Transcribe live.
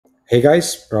Hey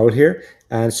guys, Raul here,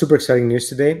 and super exciting news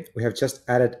today. We have just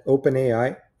added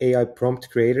OpenAI AI prompt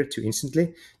creator to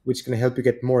Instantly, which is going to help you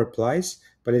get more replies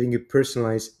by letting you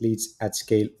personalize leads at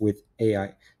scale with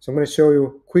AI. So I'm going to show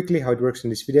you quickly how it works in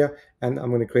this video, and I'm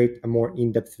going to create a more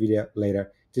in-depth video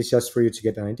later. This is just for you to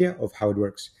get an idea of how it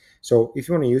works. So if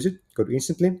you want to use it, go to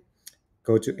Instantly,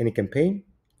 go to any campaign,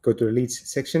 go to the leads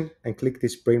section, and click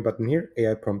this brain button here,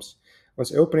 AI prompts.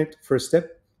 Once I open it, first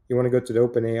step, you want to go to the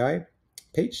OpenAI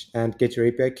page and get your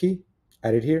API key,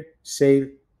 add it here, save,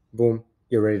 boom,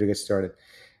 you're ready to get started.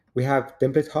 We have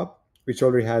Template Hub, which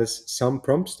already has some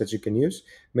prompts that you can use.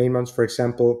 Main ones, for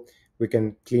example, we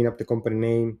can clean up the company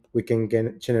name, we can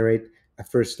generate a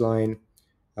first line,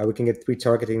 we can get 3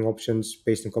 targeting options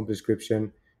based on company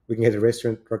description, we can get a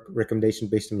restaurant recommendation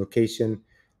based on location,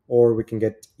 or we can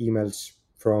get emails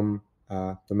from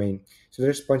domain. So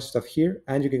there's a bunch of stuff here,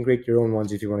 and you can create your own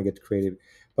ones if you want to get creative.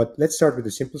 But let's start with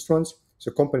the simplest ones. So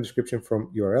company description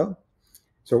from URL.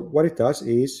 So what it does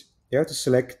is you have to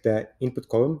select the input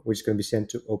column, which is going to be sent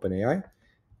to OpenAI.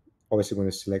 Obviously, we're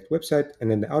going to select website,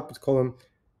 and then the output column,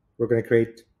 we're going to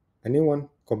create a new one,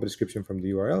 company description from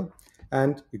the URL,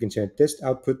 and you can change test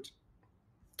output.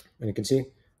 And you can see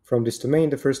from this domain,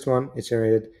 the first one, it's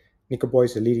generated Nico Boy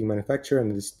is a leading manufacturer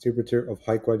and a distributor of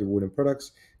high-quality wooden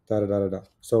products,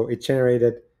 So it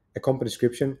generated a company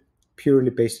description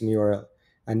purely based on URL.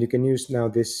 And you can use now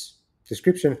this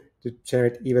description to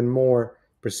generate even more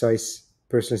precise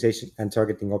personalization and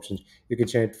targeting options. You can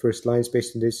generate first lines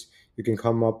based on this. You can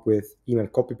come up with email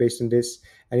copy based on this.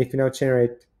 And if you now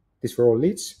generate this for all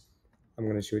leads, I'm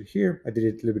going to show it here. I did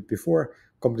it a little bit before,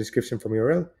 company description from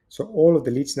URL. So all of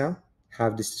the leads now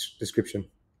have this description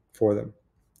for them.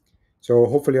 So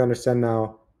hopefully you understand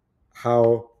now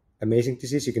how amazing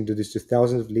this is. You can do this to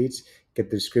thousands of leads, get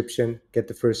the description, get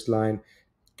the first line,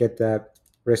 get the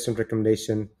restaurant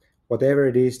recommendation, whatever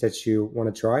it is that you want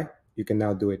to try, you can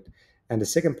now do it. And the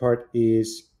second part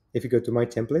is if you go to my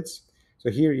templates,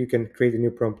 so here you can create a new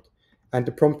prompt, and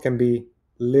the prompt can be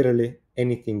literally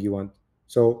anything you want.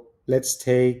 So let's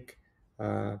take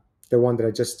the one that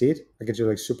I just did. I can do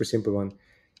like super simple one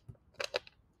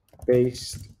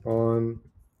based on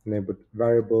enabled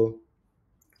variable,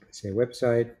 let's say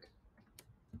website,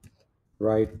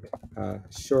 write a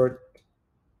short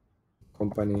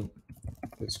company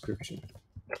description.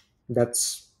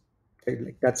 That's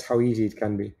how easy it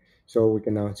can be. So we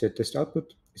can now set test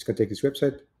output. It's going to take this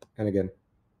website, and again,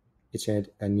 it's add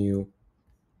a new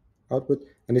output.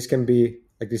 And this can be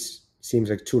like, this seems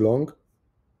like too long,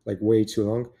 like way too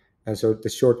long. And so the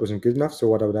short wasn't good enough. So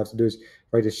what I would have to do is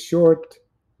write a short,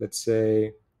 let's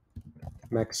say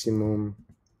maximum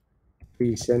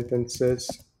 3 sentences.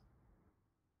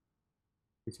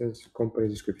 It says company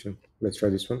description. Let's try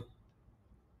this one.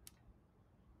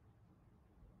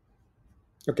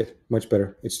 Okay, much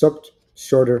better. It stopped,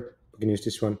 shorter. We can use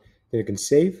this one. Then you can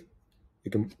save. You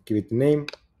can give it the name.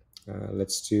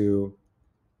 Let's do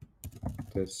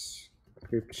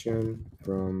description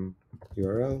from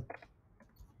URL.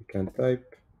 You can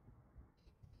type.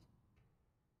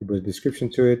 You put a description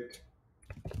to it.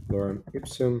 Lorem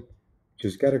ipsum.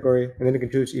 Choose category, and then you can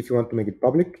choose if you want to make it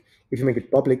public. If you make it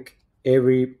public,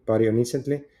 everybody on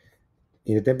Instantly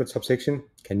in the template subsection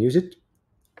can use it.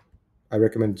 I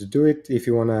recommend to do it if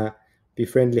you want to be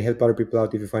friendly, help other people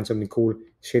out. If you find something cool,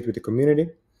 share it with the community.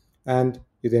 And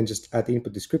you then just add the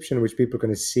input description, which people are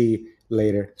going to see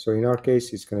later. So in our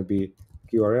case, it's going to be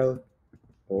URL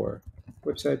or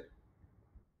website,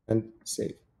 and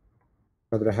save.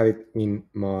 Now that I have it in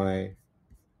my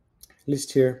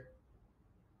list here,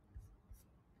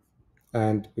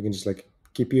 and we can just like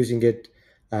keep using it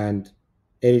and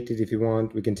edit it if you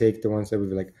want. We can take the ones that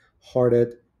we've like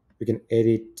hearted. We can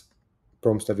edit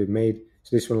prompts that we've made.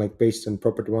 So this one, like based on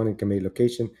property one, it can be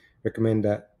location, recommend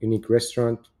a unique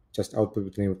restaurant, just output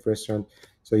with the name of the restaurant.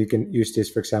 So you can use this,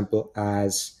 for example,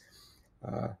 as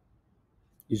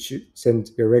you should send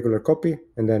your regular copy,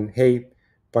 and then, hey,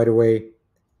 by the way,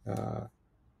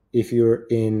 if you're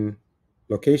in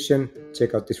location,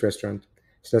 check out this restaurant.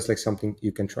 So that's like something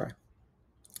you can try.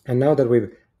 And now that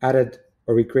we've added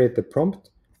or we create the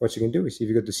prompt, what you can do is if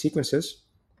you go to sequences,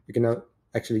 you can now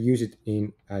actually use it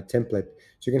in a template.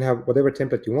 So you can have whatever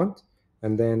template you want,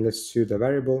 and then let's choose the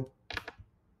variable,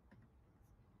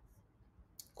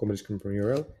 company description from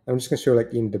URL. I'm just going to show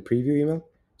like in the preview email.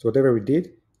 So whatever we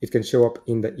did, it can show up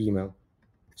in the email.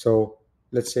 So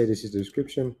let's say this is the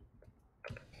description.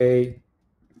 Hey,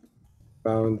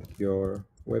 found your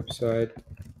website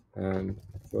and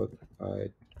thought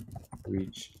I'd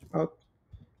reach out.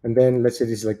 And then let's say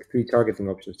this is like 3 targeting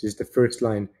options. This is the first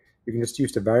line. You can just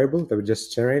use the variable that we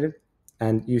just generated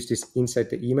and use this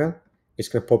inside the email. it's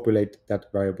going to populate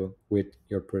that variable with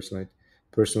your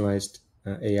personalized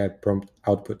AI prompt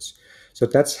outputs. So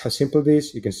that's how simple it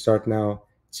is. You can start now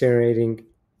generating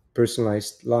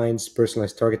personalized lines,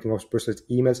 personalized targeting of personalized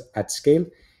emails at scale.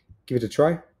 Give it a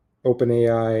try.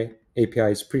 OpenAI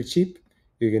API is pretty cheap.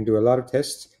 You can do a lot of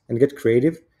tests and get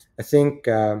creative. I think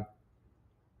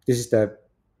this is the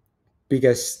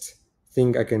biggest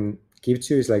thing I can give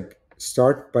to is like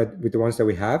start but with the ones that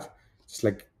we have, just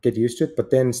like get used to it,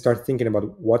 but then start thinking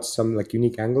about what's some like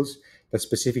unique angles that's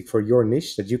specific for your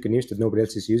niche that you can use that nobody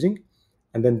else is using.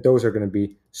 And then those are going to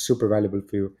be super valuable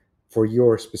for you for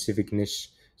your specific niche.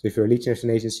 So if you're a lead generation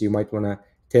agency, you might want to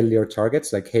tell your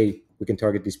targets like, hey, we can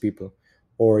target these people.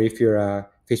 Or if you're a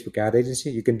Facebook ad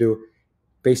agency, you can do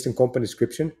based on company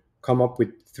description, come up with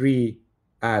 3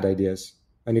 ad ideas,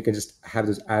 and you can just have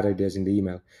those ad ideas in the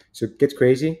email. So get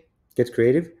crazy, get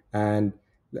creative, and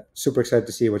super excited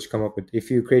to see what you come up with. If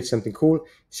you create something cool,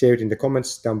 share it in the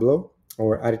comments down below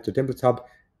or add it to template hub.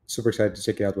 Super excited to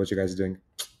check out what you guys are doing.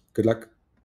 Good luck.